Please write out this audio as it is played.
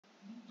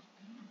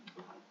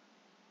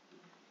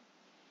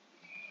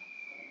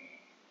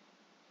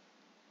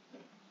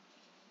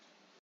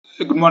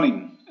Good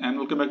morning and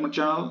welcome back to my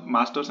channel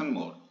Masters and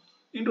More.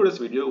 In today's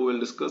video we will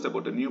discuss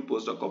about a new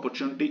postdoc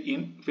opportunity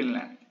in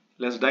Finland.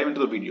 Let's dive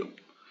into the video.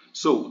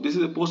 So this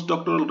is a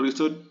postdoctoral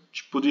research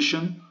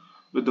position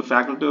with the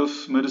Faculty of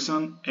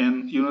Medicine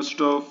in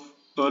University of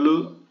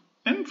Oulu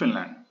in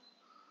Finland.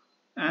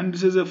 And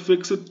this is a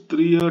fixed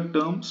 3-year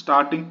term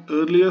starting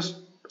earliest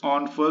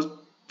on 1st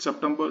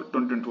September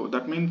 2024.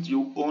 That means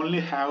you only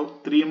have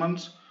 3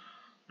 months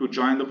to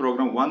join the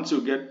program once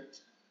you get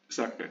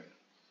selected.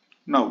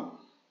 Now,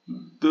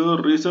 the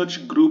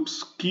research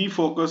group's key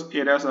focus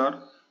areas are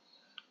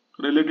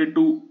related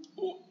to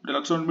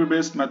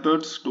relaxometry-based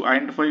methods to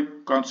identify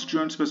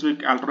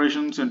constituent-specific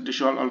alterations in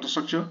tissue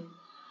ultrastructure,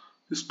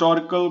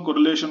 historical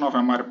correlation of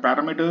MRI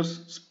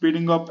parameters,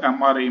 speeding up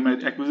MRI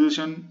image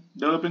acquisition,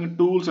 developing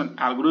tools and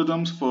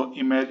algorithms for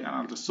image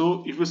analysis.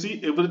 So, if you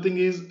see, everything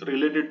is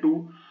related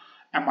to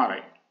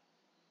MRI.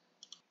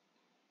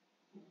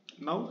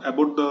 Now,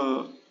 about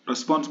the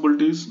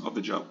responsibilities of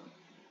the job.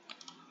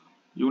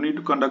 You need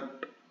to conduct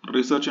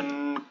research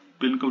in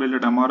clinical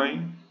related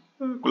MRI,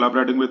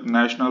 collaborating with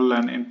national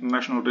and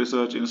international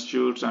research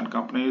institutes and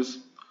companies,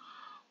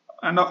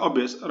 and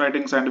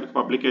writing scientific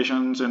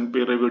publications in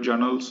peer-reviewed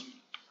journals.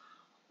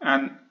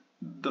 And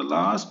the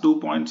last 2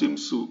 points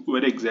seems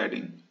very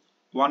exciting.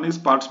 One is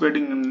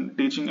participating in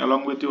teaching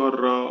along with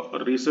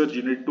your research.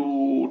 You need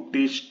to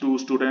teach to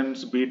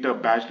students, be it a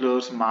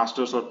bachelor's,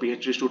 master's or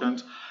PhD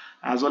students,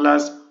 as well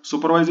as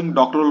supervising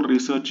doctoral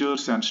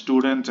researchers and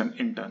students and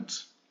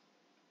interns.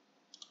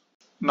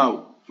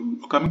 Now,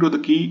 coming to the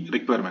key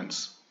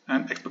requirements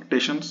and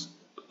expectations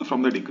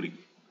from the degree.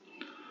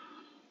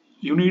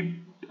 You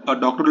need a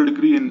doctoral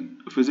degree in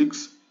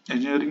physics,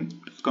 engineering,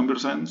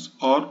 computer science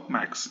or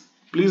maths.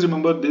 Please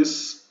remember,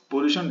 this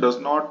position does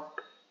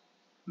not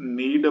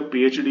need a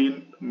PhD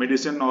in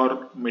medicine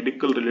or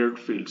medical related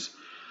fields,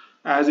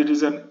 as it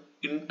is an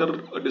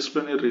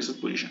interdisciplinary research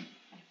position.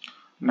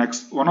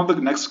 Next, one of the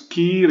next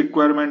key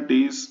requirement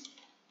is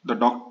the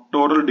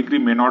doctoral degree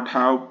may not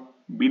have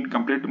been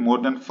completed more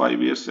than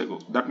 5 years ago.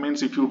 That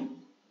means if you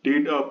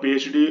did a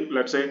PhD,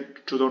 let's say in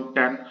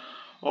 2010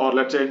 or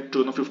let's say in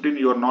 2015,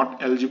 you are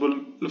not eligible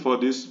for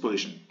this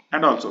position.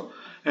 And also,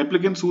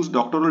 applicants whose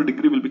doctoral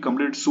degree will be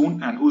completed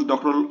soon and whose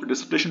doctoral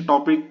dissertation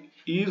topic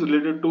is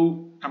related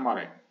to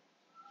MRI.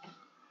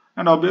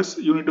 And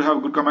obviously, you need to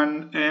have good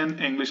command in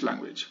English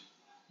language.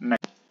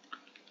 Next.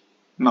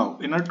 Now,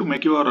 in order to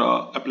make your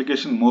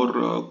application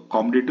more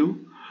competitive,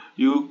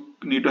 you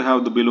need to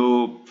have the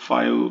below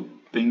 5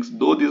 things,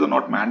 though these are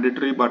not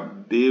mandatory,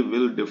 but they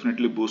will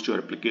definitely boost your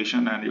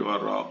application and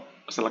your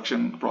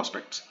selection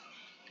prospects.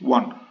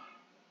 1.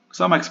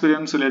 Some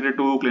experience related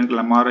to clinical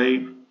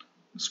MRI,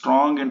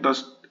 strong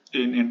interest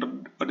in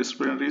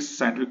interdisciplinary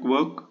scientific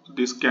work.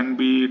 This can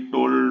be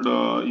told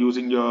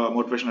using your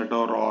motivation letter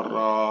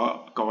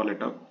or cover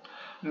letter.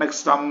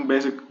 Next, some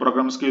basic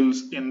program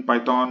skills in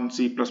Python,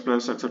 C++,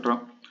 etc.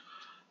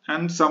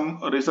 And some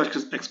research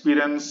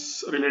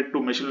experience related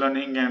to machine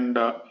learning and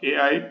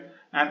AI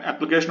and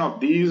application of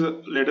these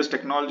latest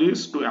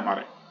technologies to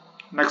MRI.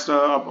 Next,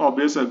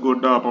 obviously a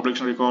good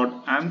publication record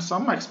and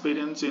some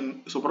experience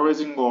in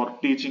supervising or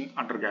teaching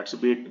undergrads,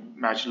 be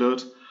it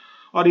bachelor's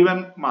or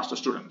even master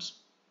students.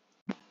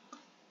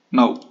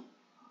 Now,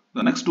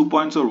 the next 2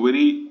 points are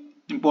very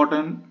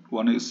important.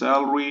 One is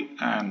salary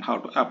and how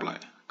to apply.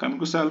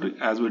 Coming to salary,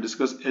 as we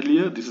discussed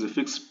earlier, this is a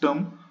fixed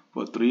term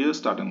for 3 years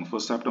starting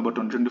 1st September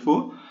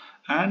 2024,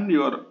 and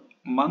your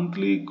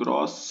monthly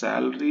gross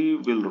salary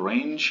will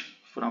range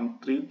from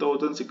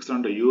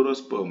 3,600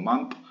 euros per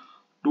month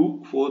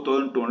to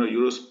 4,200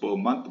 euros per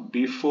month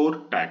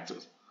before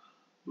taxes,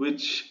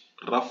 which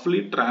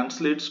roughly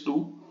translates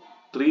to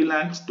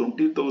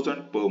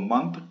 3,20,000 per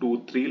month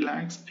to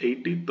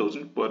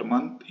 3,80,000 per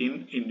month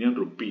in Indian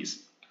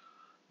rupees.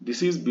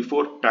 This is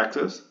before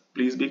taxes.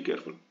 Please be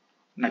careful.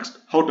 Next,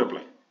 how to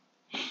apply.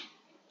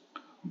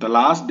 The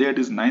last date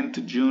is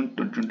 9th June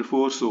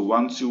 2024. So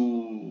once you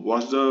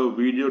watch the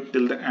video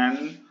till the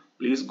end,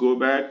 please go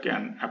back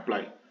and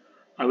apply.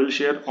 I will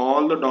share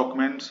all the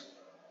documents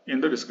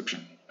in the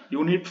description.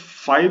 You need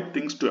 5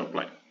 things to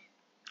apply: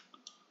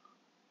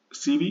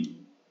 CV,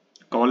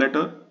 cover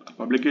letter,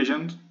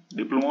 publications,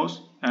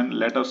 diplomas, and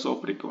letters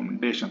of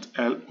recommendations,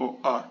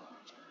 LOR.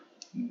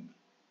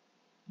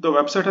 The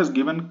website has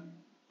given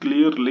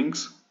clear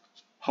links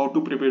how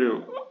to prepare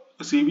your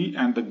CV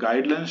and the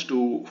guidelines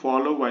to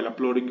follow while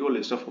uploading your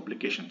list of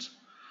applications.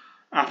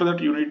 After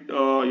that, you need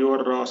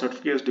your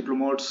certificates,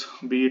 diplomas,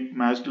 be it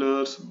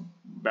bachelor's,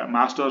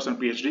 master's and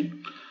PhD,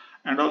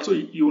 and also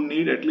you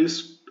need at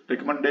least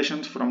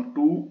recommendations from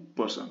 2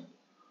 persons.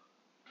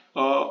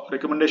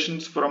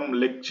 Recommendations from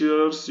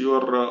lecturers,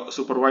 your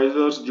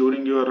supervisors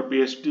during your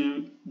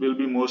PhD will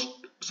be most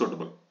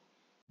suitable.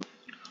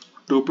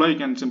 To apply, you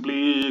can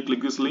simply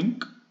click this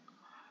link,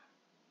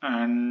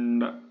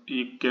 and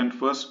you can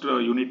first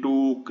you need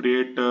to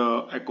create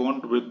an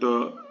account with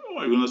the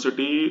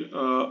university,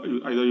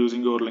 either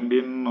using your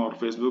LinkedIn or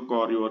Facebook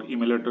or your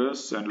email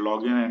address, and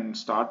log in and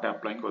start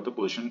applying for the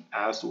position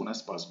as soon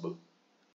as possible.